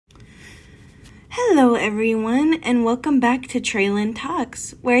Hello, everyone, and welcome back to Traylon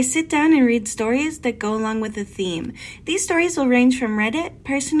Talks, where I sit down and read stories that go along with a theme. These stories will range from Reddit,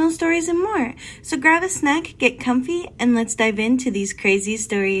 personal stories, and more. So grab a snack, get comfy, and let's dive into these crazy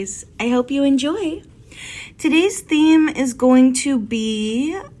stories. I hope you enjoy. Today's theme is going to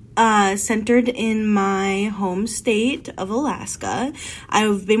be centered in my home state of Alaska.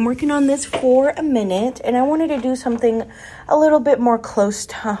 I've been working on this for a minute, and I wanted to do something a little bit more close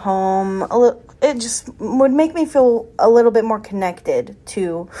to home. It just would make me feel a little bit more connected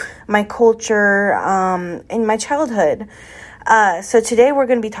to my culture and my childhood. So today we're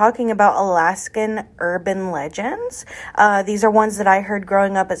going to be talking about Alaskan urban legends. These are ones that I heard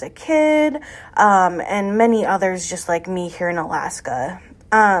growing up as a kid, and many others just like me here in Alaska.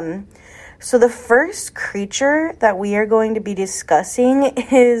 So the first creature that we are going to be discussing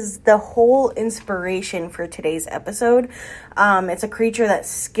is the whole inspiration for today's episode. It's a creature that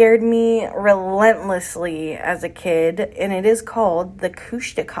scared me relentlessly as a kid, and it is called the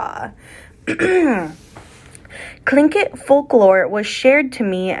Kushtaka. Tlingit folklore was shared to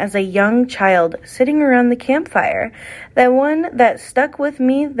me as a young child sitting around the campfire. The one that stuck with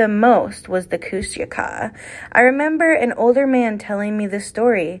me the most was the Kushtaka. I remember an older man telling me this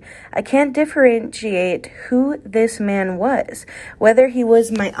story. I can't differentiate who this man was, whether he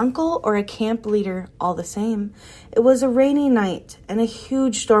was my uncle or a camp leader, all the same. It was a rainy night, and a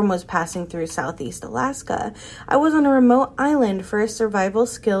huge storm was passing through southeast Alaska. I was on a remote island for a survival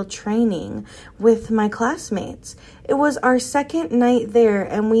skill training with my classmates. It was our second night there,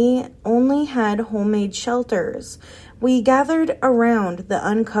 and we only had homemade shelters. We gathered around the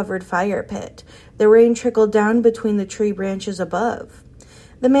uncovered fire pit. The rain trickled down between the tree branches above.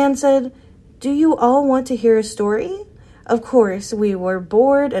 The man said, "Do you all want to hear a story?" Of course, we were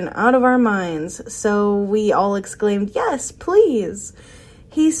bored and out of our minds, so we all exclaimed, "Yes, please."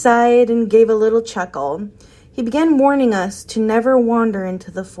 He sighed and gave a little chuckle. He began warning us to never wander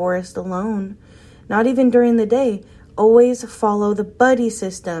into the forest alone. Not even during the day. Always follow the buddy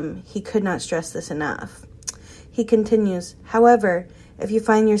system. He could not stress this enough. He continues, "However, if you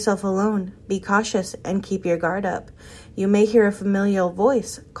find yourself alone, be cautious and keep your guard up. You may hear a familiar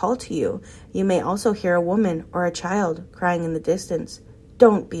voice call to you. You may also hear a woman or a child crying in the distance.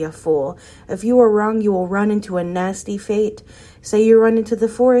 Don't be a fool. If you are wrong, you will run into a nasty fate. Say you run into the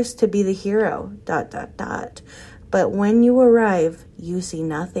forest to be the hero, ... But when you arrive, you see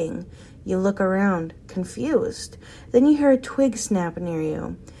nothing. You look around, confused. Then you hear a twig snap near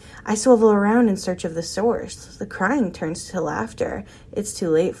you. I swivel around in search of the source. The crying turns to laughter. It's too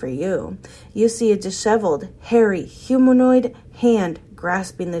late for you. You see a disheveled, hairy, humanoid hand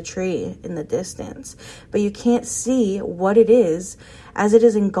grasping the tree in the distance, but you can't see what it is as it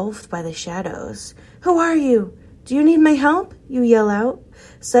is engulfed by the shadows. Who are you? Do you need my help? You yell out.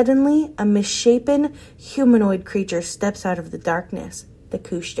 Suddenly, a misshapen humanoid creature steps out of the darkness. The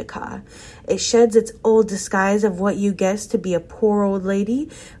Kushtaka. It sheds its old disguise of what you guess to be a poor old lady,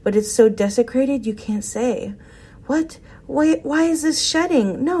 but it's so desecrated you can't say. What? Why is this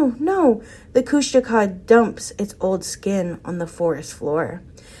shedding? No. The Kushtaka dumps its old skin on the forest floor.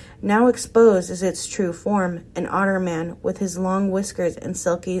 Now exposed is its true form, an otter man with his long whiskers and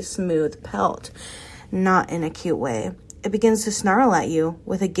silky smooth pelt. Not in a cute way. It begins to snarl at you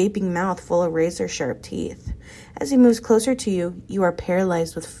with a gaping mouth full of razor-sharp teeth. As he moves closer to you, you are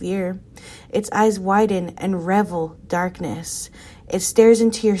paralyzed with fear. Its eyes widen and revel darkness. It stares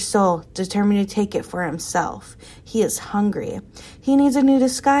into your soul, determined to take it for himself. He is hungry. He needs a new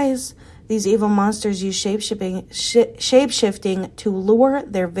disguise. These evil monsters use shape-shifting to lure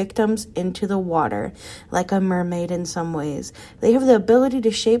their victims into the water, like a mermaid in some ways. They have the ability to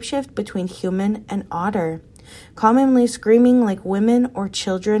shapeshift between human and otter, commonly screaming like women or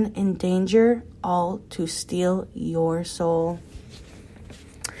children in danger, all to steal your soul.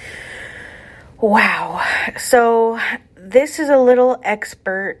 Wow. So this is a little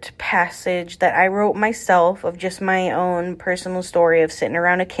expert passage that I wrote myself of just my own personal story of sitting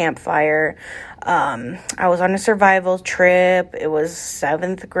around a campfire. I was on a survival trip. It was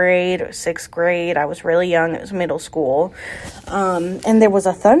 7th grade or 6th grade. I was really young. It was middle school. And there was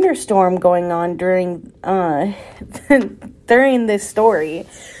a thunderstorm going on during this story.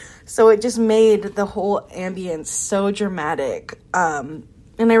 So it just made the whole ambience so dramatic.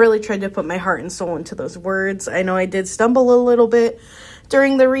 And I really tried to put my heart and soul into those words. I know I did stumble a little bit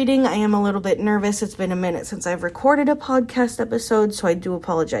during the reading. I am a little bit nervous. It's been a minute since I've recorded a podcast episode, so I do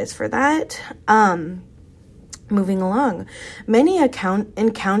apologize for that. Moving along, many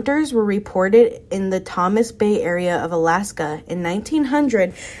encounters were reported in the Thomas Bay area of Alaska. In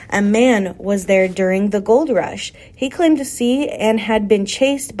 1900, a man was there during the gold rush. He claimed to see and had been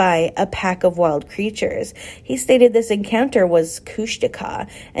chased by a pack of wild creatures. He stated this encounter was Kushtaka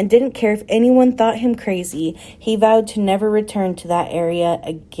and didn't care if anyone thought him crazy. He vowed to never return to that area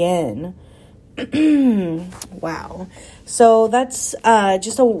again. Wow. So that's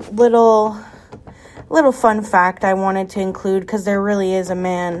just a little fun fact I wanted to include, because there really is a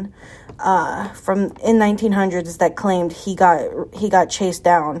man from in 1900s that claimed he got chased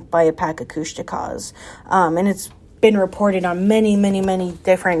down by a pack of Kushtakas, and it's been reported on many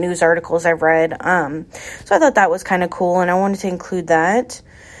different news articles I've read. So I thought that was kind of cool, and I wanted to include that.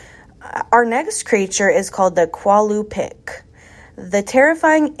 Our next creature is called the Qualupik. The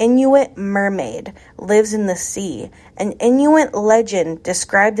terrifying Inuit mermaid lives in the sea. An Inuit legend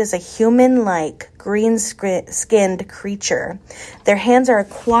described as a human-like, green-skinned creature. Their hands are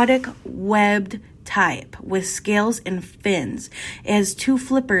aquatic, webbed type with scales and fins. It has two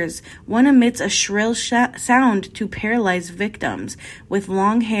flippers. One emits a shrill sound to paralyze victims. With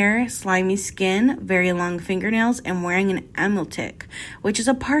long hair, slimy skin, very long fingernails, and wearing an amulet, which is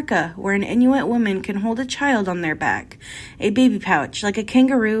a parka where an Inuit woman can hold a child on their back. A baby pouch, like a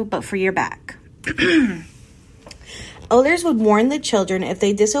kangaroo, but for your back. Elders would warn the children if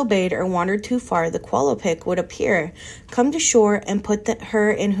they disobeyed or wandered too far, the Qualupik would appear, come to shore and put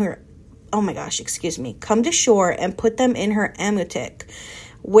come to shore and put them in her amutik,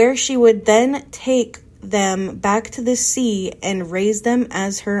 where she would then take them back to the sea and raise them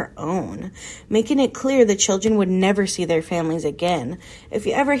as her own, making it clear the children would never see their families again. If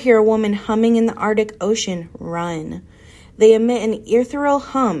you ever hear a woman humming in the Arctic Ocean, run. They emit an ethereal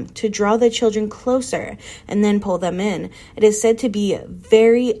hum to draw the children closer and then pull them in. It is said to be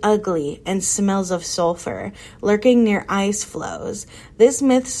very ugly and smells of sulfur, lurking near ice floes. This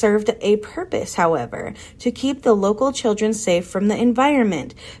myth served a purpose, however, to keep the local children safe from the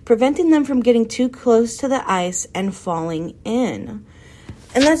environment, preventing them from getting too close to the ice and falling in.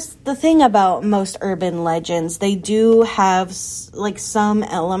 And that's the thing about most urban legends. They do have some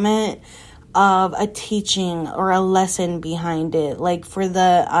element of a teaching or a lesson behind it. Like for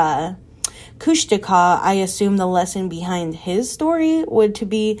the Kushtaka, I assume the lesson behind his story would to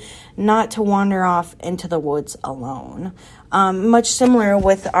be not to wander off into the woods alone. Much similar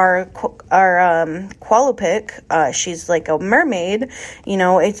with our Qualupik. She's like a mermaid.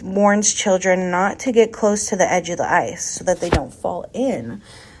 It warns children not to get close to the edge of the ice so that they don't fall in.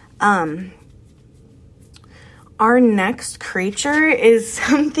 Our next creature is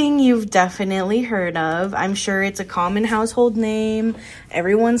something you've definitely heard of. I'm sure it's a common household name.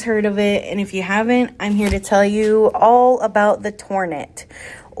 Everyone's heard of it. And if you haven't, I'm here to tell you all about the Tornit,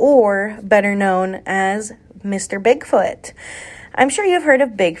 or better known as Mr. Bigfoot. I'm sure you've heard of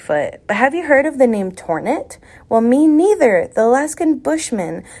Bigfoot, but have you heard of the name Tornit? Well, me neither. The Alaskan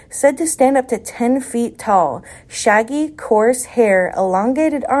Bushman, said to stand up to 10 feet tall, shaggy, coarse hair,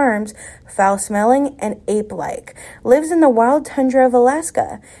 elongated arms, foul-smelling, and ape-like, lives in the wild tundra of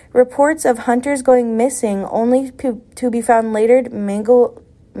Alaska. Reports of hunters going missing only to be found later mangled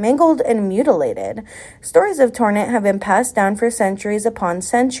and mutilated. Stories of Tornit have been passed down for centuries upon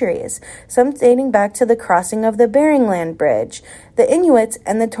centuries, some dating back to the crossing of the Bering Land Bridge. The Inuits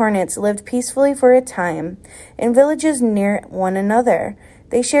and the Tornits lived peacefully for a time in villages near one another.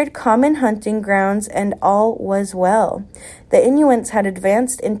 They shared common hunting grounds and all was well. The Inuits had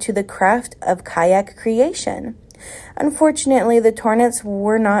advanced into the craft of kayak creation. Unfortunately, the Tornits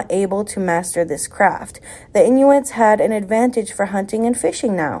were not able to master this craft. The Inuits had an advantage for hunting and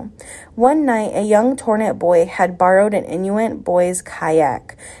fishing now. One night, a young Tornit boy had borrowed an Inuit boy's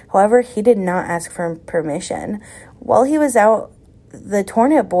kayak. However, he did not ask for permission. While he was out, the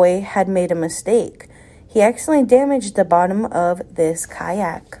Tornit boy had made a mistake. He accidentally damaged the bottom of this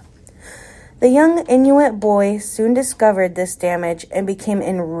kayak. The young Inuit boy soon discovered this damage and became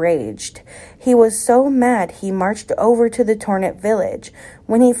enraged. He was so mad he marched over to the Tornit village.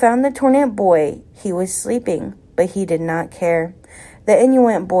 When he found the Tornit boy, he was sleeping, but he did not care. The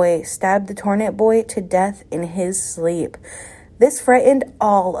Inuit boy stabbed the Tornit boy to death in his sleep. This frightened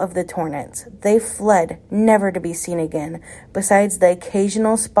all of the Tornits. They fled, never to be seen again, besides the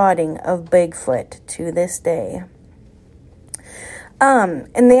occasional spotting of Bigfoot to this day.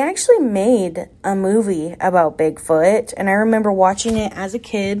 And they actually made a movie about Bigfoot, and I remember watching it as a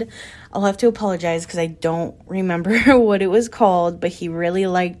kid. I'll have to apologize because I don't remember what it was called, but he really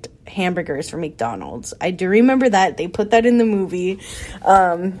liked hamburgers from McDonald's. I do remember that. They put that in the movie.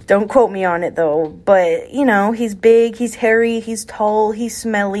 Don't quote me on it, though. But, you know, he's big, he's hairy, he's tall, he's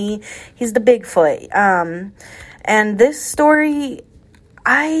smelly. He's the Bigfoot. And this story,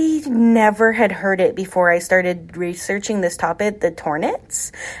 I never had heard it before I started researching this topic, the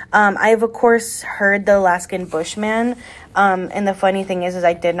Tornits. I have, of course, heard the Alaskan Bushman. And the funny thing is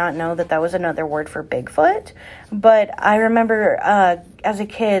I did not know that that was another word for Bigfoot. But I remember as a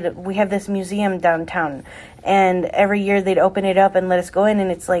kid, we have this museum downtown. And every year they'd open it up and let us go in. And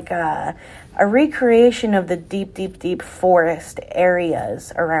it's like a recreation of the deep, deep, deep forest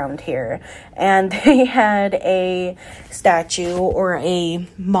areas around here. And they had a statue or a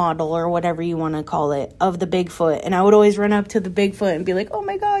model or whatever you want to call it of the Bigfoot. And I would always run up to the Bigfoot and be like, oh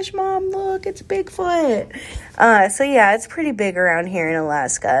my gosh, Mom, look, it's Bigfoot. So yeah, it's pretty big around here in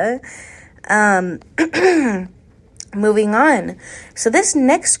Alaska. Moving on. So this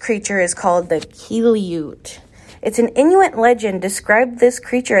next creature is called the Qiljut. It's an Inuit legend described this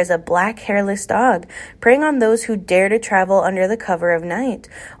creature as a black hairless dog, preying on those who dare to travel under the cover of night.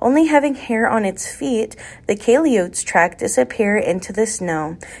 Only having hair on its feet, the Qiljut's track disappear into the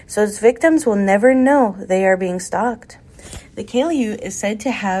snow, so its victims will never know they are being stalked. The Qiljut is said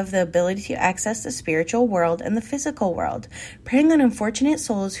to have the ability to access the spiritual world and the physical world, preying on unfortunate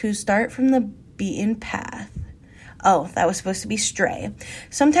souls who start from the beaten path. Oh, that was supposed to be stray.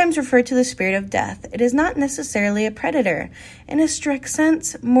 Sometimes referred to the spirit of death, it is not necessarily a predator. In a strict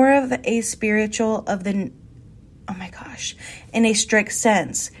sense, more of a spiritual of the... Oh my gosh. In a strict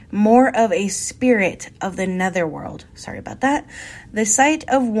sense, more of a spirit of the netherworld. Sorry about that. The sight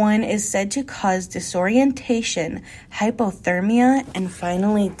of one is said to cause disorientation, hypothermia, and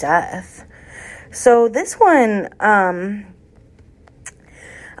finally death. So this one...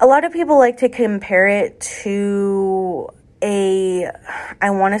 A lot of people like to compare it to I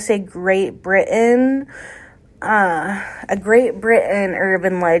want to say Great Britain, a Great Britain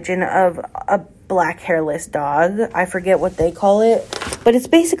urban legend of a black hairless dog. I forget what they call it, but it's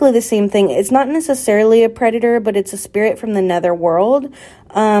basically the same thing. It's not necessarily a predator, but it's a spirit from the netherworld,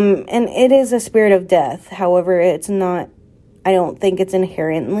 and it is a spirit of death. However, it's not, I don't think it's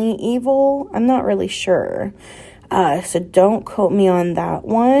inherently evil. I'm not really sure. So don't quote me on that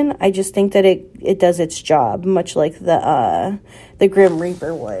one. I just think that it does its job, much like the Grim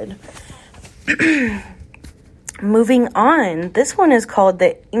Reaper would. Moving on, this one is called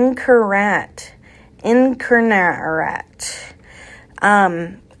the Incarnate.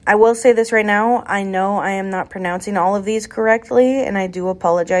 I will say this right now. I know I am not pronouncing all of these correctly, and I do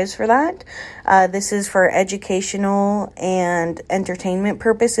apologize for that. This is for educational and entertainment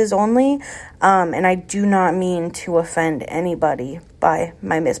purposes only, and I do not mean to offend anybody by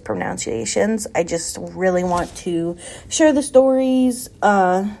my mispronunciations. I just really want to share the stories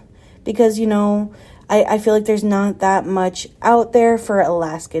because, you know, I feel like there's not that much out there for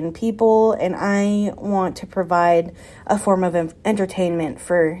Alaskan people, and I want to provide a form of entertainment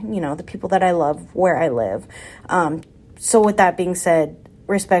for, you know, the people that I love where I live. So with that being said,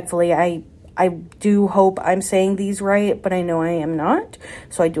 respectfully, I do hope I'm saying these right, but I know I am not,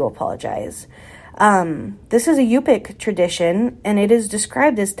 so I do apologize. This is a Yupik tradition, and it is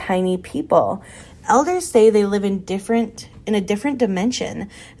described as tiny people. Elders say they live in a different dimension.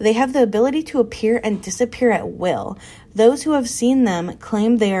 They have the ability to appear and disappear at will. Those who have seen them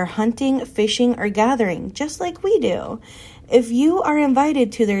claim they are hunting, fishing, or gathering, just like we do. If you are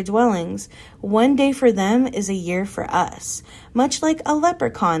invited to their dwellings, one day for them is a year for us. Much like a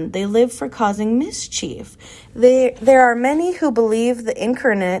leprechaun, they live for causing mischief. There are many who believe the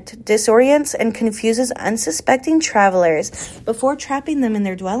incarnate disorients and confuses unsuspecting travelers before trapping them in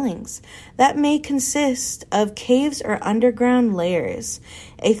their dwellings. That may consist of caves or underground layers.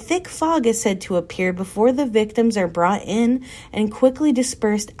 A thick fog is said to appear before the victims are brought in and quickly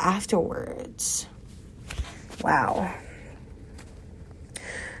dispersed afterwards. Wow.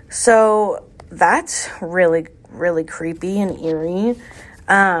 So that's really, really creepy and eerie.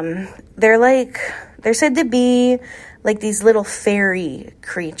 They're said to be like these little fairy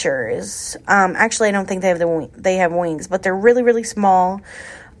creatures. Actually, I don't think they have wings, but they're really, really small.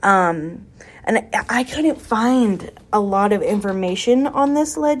 And I couldn't find a lot of information on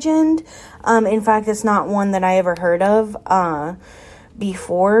this legend. In fact, it's not one that I ever heard of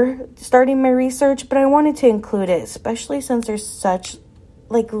before starting my research, but I wanted to include it, especially since there's such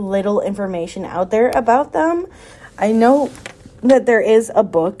little information out there about them. I know that there is a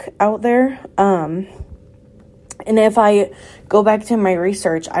book out there, And if I go back to my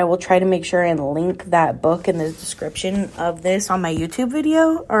research, I will try to make sure and link that book in the description of this on my YouTube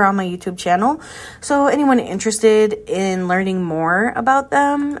video or on my YouTube channel. So anyone interested in learning more about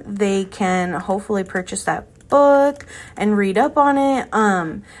them, they can hopefully purchase that book and read up on it.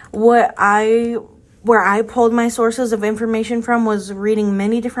 Where I pulled my sources of information from was reading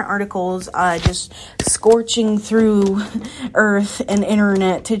many different articles, just scorching through earth and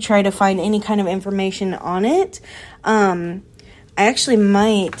internet to try to find any kind of information on it. I actually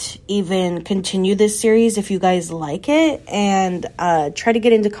might even continue this series if you guys like it, and try to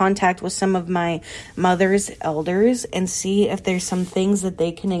get into contact with some of my mother's elders and see if there's some things that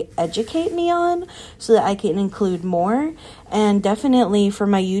they can educate me on so that I can include more. And definitely for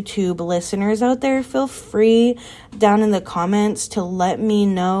my YouTube listeners out there, feel free down in the comments to let me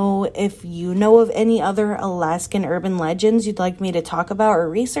know if you know of any other Alaskan urban legends you'd like me to talk about or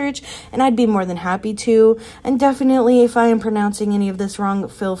research, and I'd be more than happy to. And definitely, if I am pronouncing any of this wrong,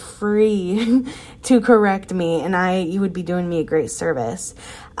 feel free to correct me, and you would be doing me a great service.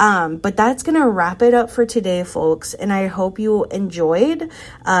 But that's going to wrap it up for today, folks, and I hope you enjoyed.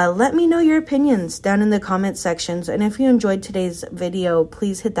 Let me know your opinions down in the comment sections, and if you enjoyed today's video,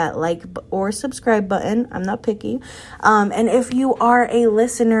 please hit that like or subscribe button. I'm not picky. And if you are a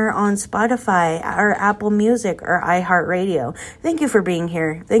listener on Spotify or Apple Music or iHeartRadio, thank you for being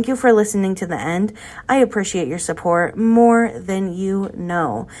here. Thank you for listening to the end. I appreciate your support more than you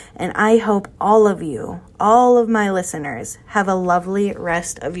know, and I hope all of my listeners, have a lovely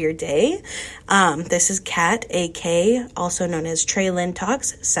rest of your day. This is Kat, AK, also known as Traylyn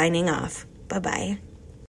Talks, signing off. Bye-bye.